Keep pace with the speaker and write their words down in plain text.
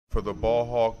For the Ball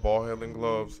Hawk ball handling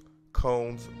gloves,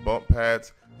 cones, bump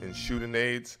pads, and shooting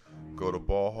aids, go to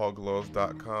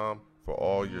ballhawkgloves.com for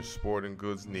all your sporting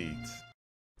goods needs.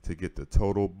 To get the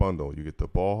total bundle, you get the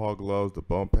Ball Hawk gloves, the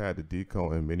bump pad, the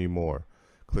decone, and many more.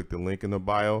 Click the link in the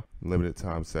bio, limited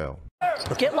time sale.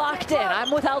 Get locked in. I'm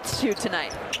with altitude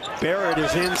tonight. Barrett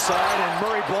is inside, and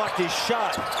Murray blocked his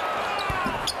shot.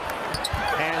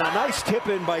 And a nice tip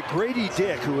in by Gradey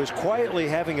Dick, who is quietly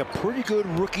having a pretty good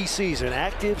rookie season.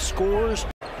 Active, scores.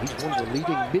 He's one of the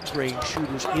leading mid-range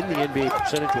shooters in the NBA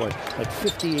percentage-wise, like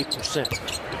 58%.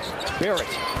 Barrett,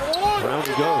 around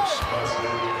he goes.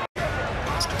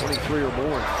 23 or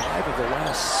more in 5 of the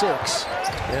last 6.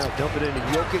 Now dump it into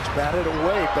Jokic, bat it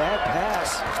away, bad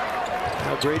pass.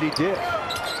 Now Gradey Dick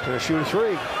gonna shoot a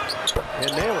 3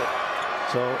 and nail it.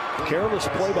 So careless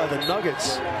play by the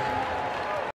Nuggets.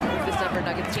 This Denver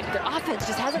Nuggets team, their offense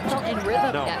just hasn't felt in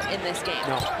rhythm yet in this game.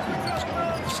 No.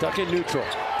 Stuck in neutral.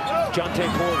 Jonte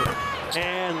Porter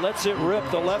and lets it rip,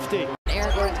 the lefty.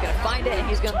 Aaron Gordon's gonna find it and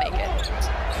he's gonna make it.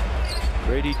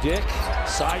 Grady Dick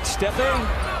sidestepping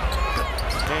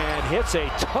and hits a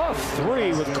tough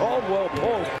 3 with Caldwell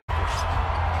Pope.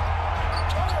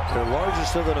 Their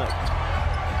largest of the night.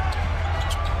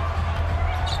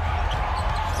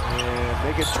 And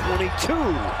make it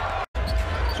 22.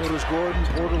 So does Gordon,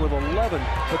 Porter with 11.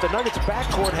 But the Nuggets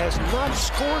backcourt has not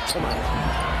scored tonight.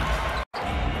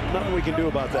 Nothing we can do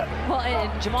about that. Well,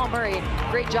 and Jamal Murray,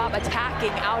 great job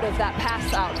attacking out of that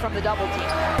pass out from the double team.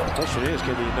 The question is,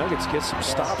 can the Nuggets get some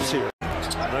stops here?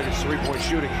 Nuggets three-point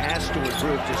shooting has to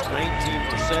improve, just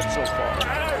 19% so far.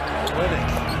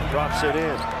 Linnick drops it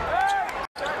in.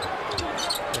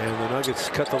 And the Nuggets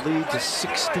cut the lead to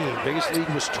 16. Biggest lead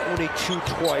was 22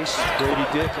 twice.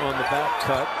 Gradey Dick on the back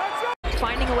cut.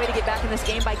 Finding a way to get back in this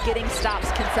game by getting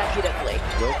stops consecutively.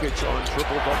 Jokic on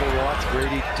triple-double watch.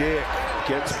 Gradey Dick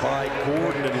gets by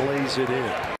Gordon and lays it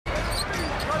in.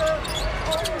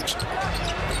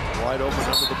 Wide open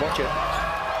under the bucket.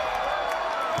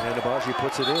 And Abaji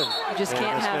puts it in. You just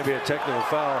can't have. It's going to be a technical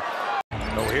foul.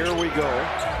 So here we go.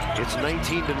 It's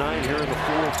 19-9 here in the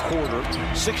fourth quarter.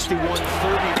 61-39.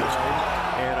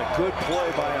 And a good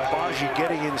play by Abaji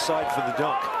getting inside for the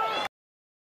dunk.